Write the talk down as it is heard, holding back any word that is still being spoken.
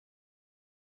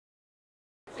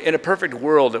In a perfect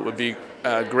world, it would be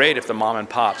great if the mom and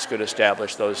pops could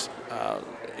establish those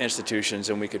institutions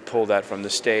and we could pull that from the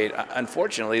state.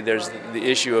 Unfortunately, there's the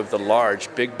issue of the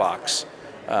large big box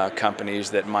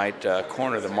companies that might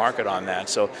corner the market on that.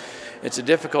 So it's a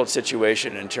difficult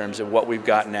situation in terms of what we've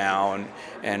got now,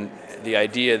 and the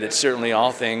idea that certainly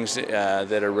all things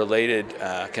that are related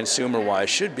consumer-wise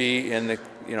should be in the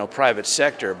private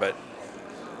sector, but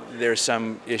there's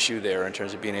some issue there in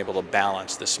terms of being able to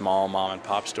balance the small mom and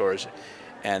pop stores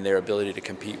and their ability to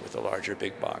compete with the larger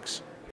big box.